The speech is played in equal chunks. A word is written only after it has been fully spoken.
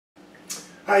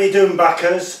How you doing,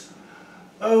 backers?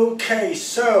 Okay,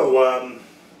 so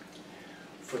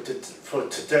for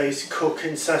today's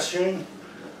cooking session,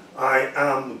 I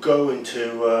am going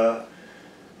to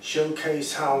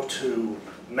showcase how to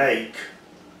make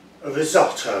a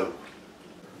risotto.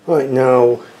 Right,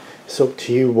 now it's up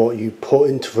to you what you put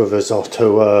into the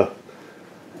risotto.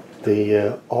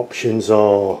 The options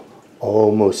are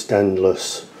almost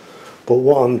endless, but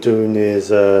what I'm doing is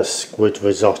squid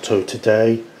risotto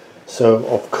today. So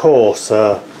of course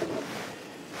you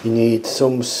need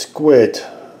some squid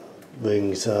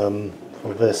rings.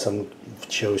 For this I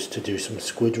chose to do some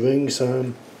squid rings.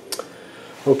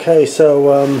 Okay,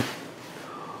 so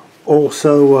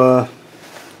also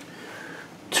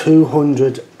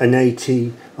 200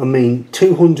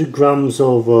 grams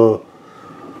of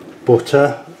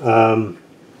butter.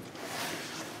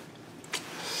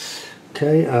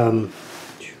 Okay,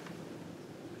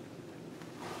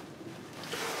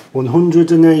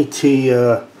 180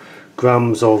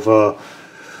 grams of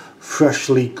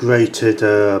freshly grated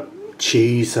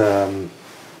cheese.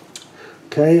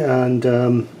 Okay, and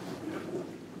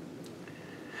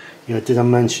yeah, did I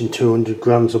mention 200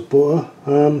 grams of butter?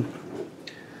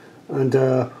 And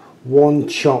one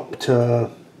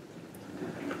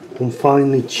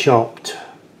finely chopped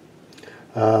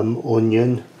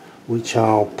onion, which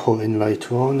I'll put in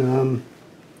later on.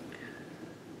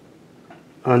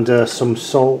 And some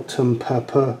salt and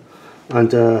pepper,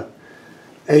 and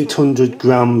 800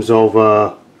 grams of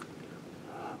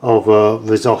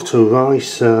risotto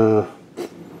rice.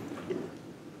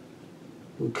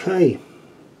 Okay,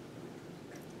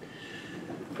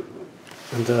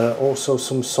 and also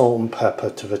some salt and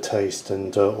pepper to the taste,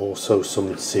 and also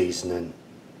some seasoning.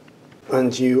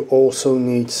 And you also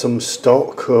need some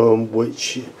stock,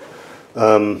 which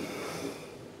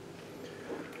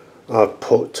I've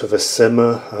put to the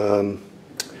simmer.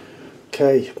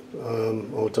 Okay,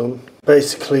 all done.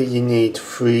 Basically you need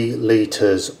 3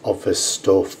 litres of this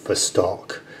stuff for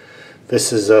stock.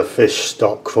 This is a fish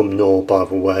stock from Knorr, by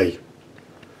the way.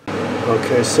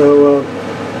 Okay, so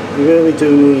you really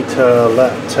do need to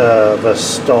let the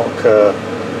stock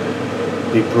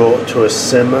be brought to a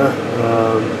simmer.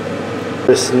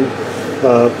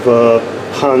 The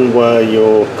pan where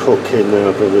you're cooking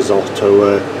the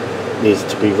risotto needs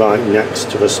to be right next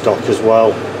to the stock as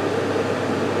well.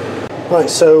 Right,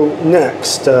 so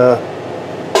next,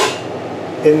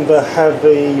 in the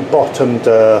heavy bottomed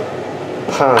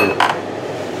pan,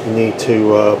 you need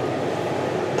to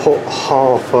put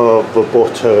half of the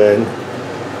butter in,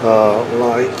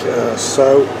 like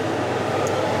so.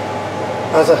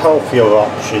 As a healthier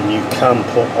option, you can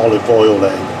put olive oil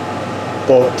in,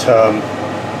 but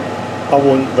I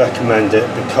wouldn't recommend it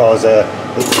because it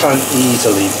can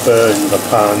easily burn the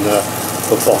pan,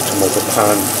 the bottom of the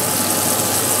pan.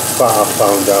 That I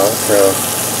found out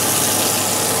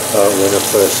when I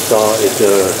first started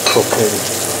cooking.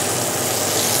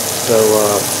 So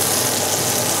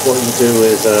what you do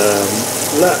is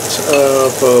let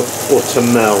the butter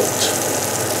melt,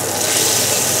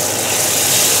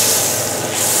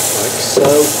 like so.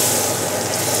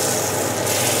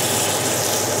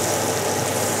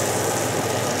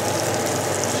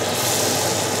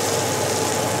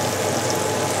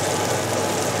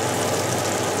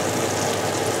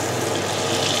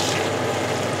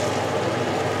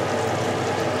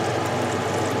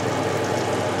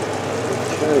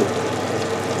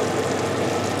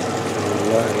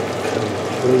 Let it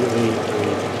completely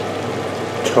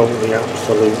and totally,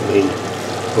 absolutely,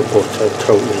 the butter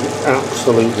totally,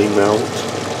 absolutely melt.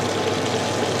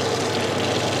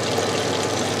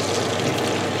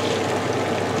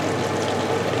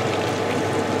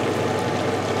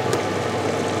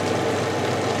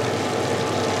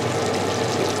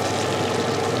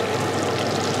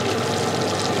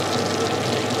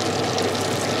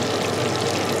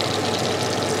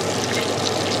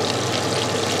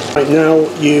 Right, now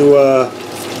you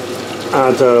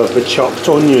add the chopped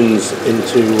onions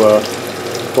into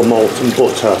the molten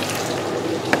butter.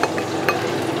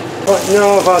 Right,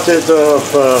 now I've added the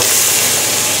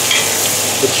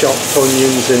chopped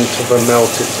onions into the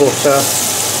melted butter.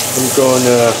 I'm going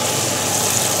to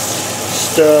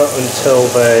stir until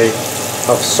they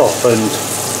have softened.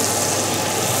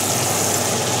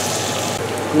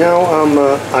 Now I'm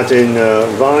adding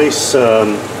rice.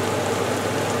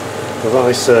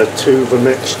 To the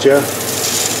mixture.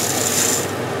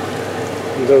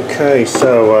 And okay,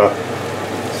 so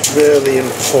it's really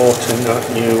important that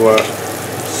you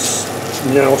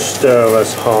now stir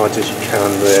as hard as you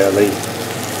can, really.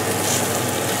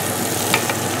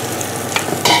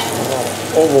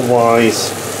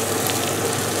 Otherwise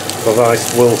the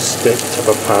rice will stick to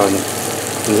the pan.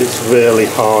 and it's really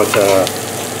hard to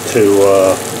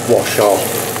wash off.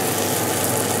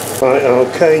 Right,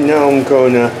 okay, now I'm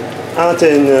going to add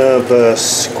in the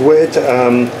squid.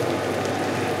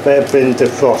 They've been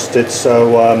defrosted,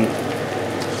 so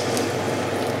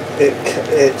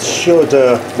it should,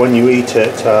 when you eat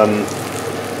it,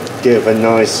 give a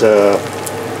nice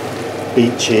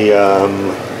beachy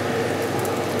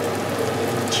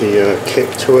kick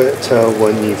to it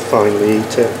when you finally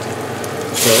eat it.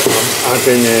 So I'm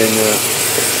adding in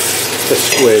the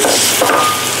squids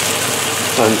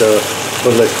and the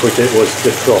liquid it was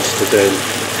defrosted in,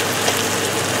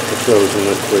 the frozen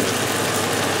liquid,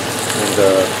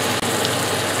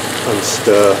 and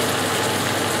stir.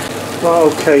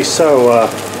 Okay, so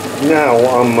now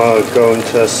I'm going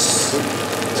to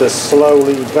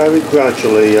slowly, very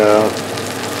gradually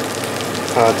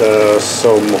add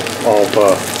some of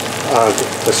add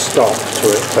the stock to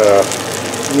it.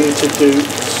 You need to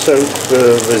soak the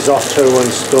risotto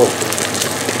and stuff,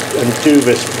 and do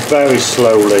this very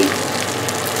slowly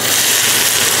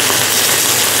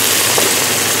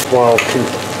while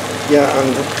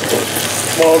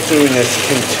doing this,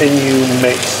 continue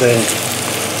mixing.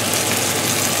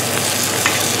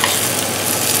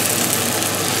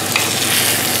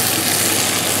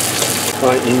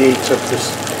 Right, you need to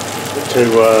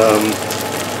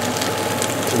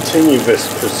continue this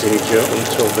procedure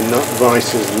until the nut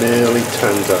rice is nearly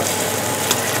tender.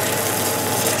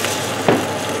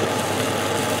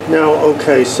 Now,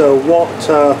 okay, so what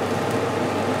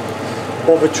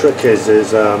the trick is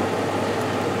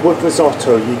with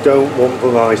risotto, you don't want the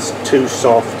rice too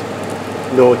soft,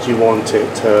 nor do you want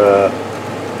it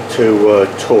too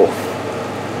tough.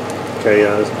 Okay,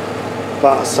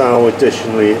 that's how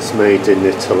additionally it's made in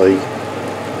Italy.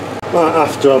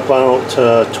 After about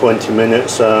 20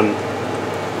 minutes, add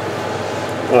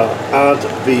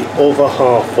the other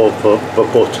half of the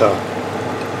butter.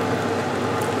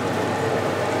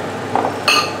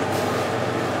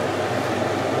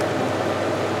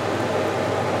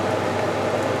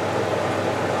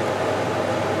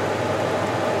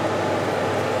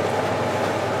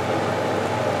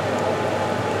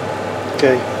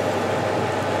 Okay,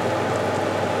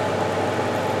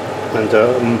 and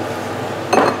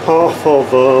half of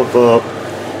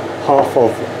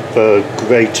the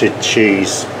grated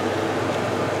cheese.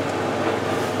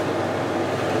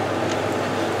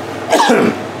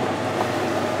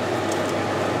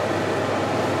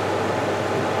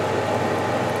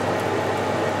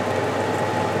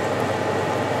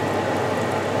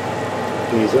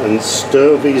 And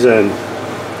stir these in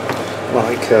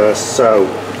like so.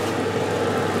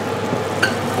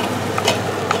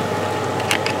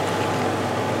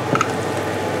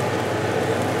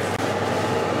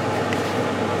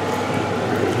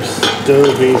 Stir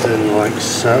these in like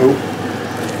so.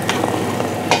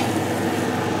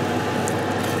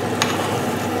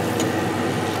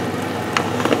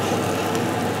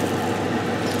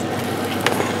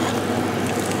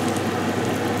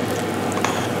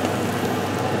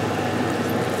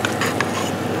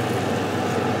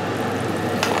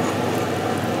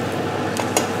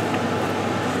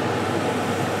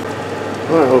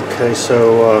 Right, okay,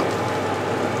 so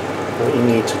what you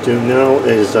need to do now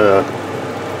is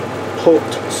put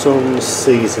some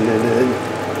seasoning in.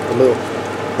 A little.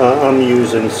 I'm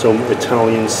using some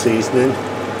Italian seasoning,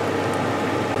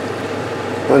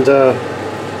 and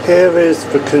here is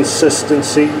the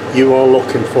consistency you are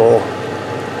looking for.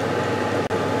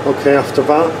 Okay, after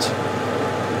that,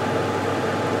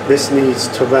 this needs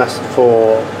to rest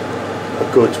for a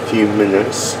good few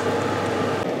minutes.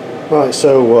 Right,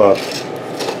 so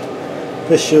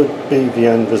this should be the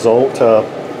end result.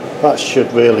 That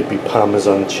should really be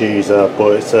Parmesan cheese,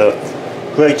 but it's a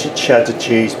grated cheddar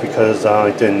cheese because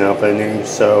I didn't have any.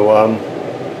 So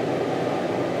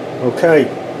okay.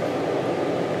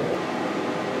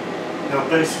 Now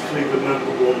basically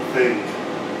remember one thing,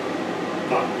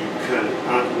 that you can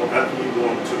add whatever you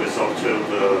want to risotto.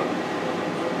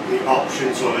 The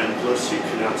options are endless. You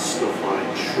can add stuff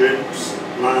like shrimps,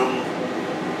 lamb,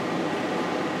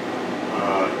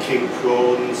 king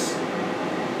prawns,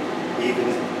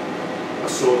 even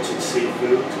assorted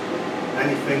seafood,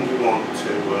 anything you want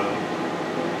to.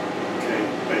 Okay,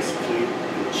 basically,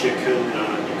 and chicken,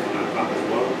 you can add that as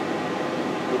well.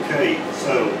 Okay,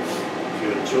 so if you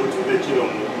enjoyed the video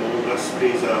and want more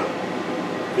recipes,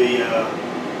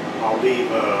 I'll leave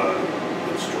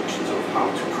instructions of how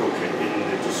to cook it in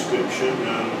the description.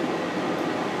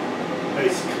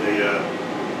 Basically,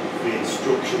 the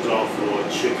instructions are for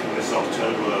chicken risotto,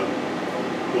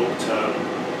 but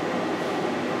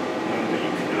remember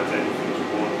you can add anything you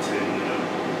want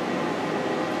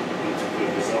into the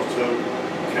risotto.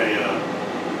 Okay,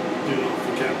 do not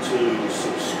forget to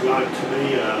subscribe to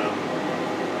me.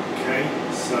 Okay,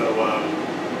 so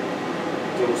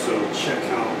also check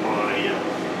out my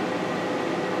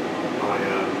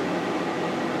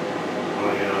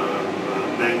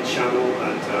main channel,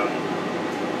 and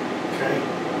okay,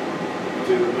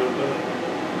 do remember,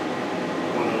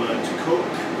 want to learn to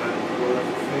cook and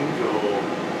whatever thing,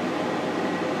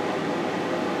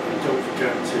 and don't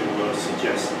forget to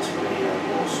suggest to me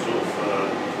more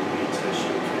stuff.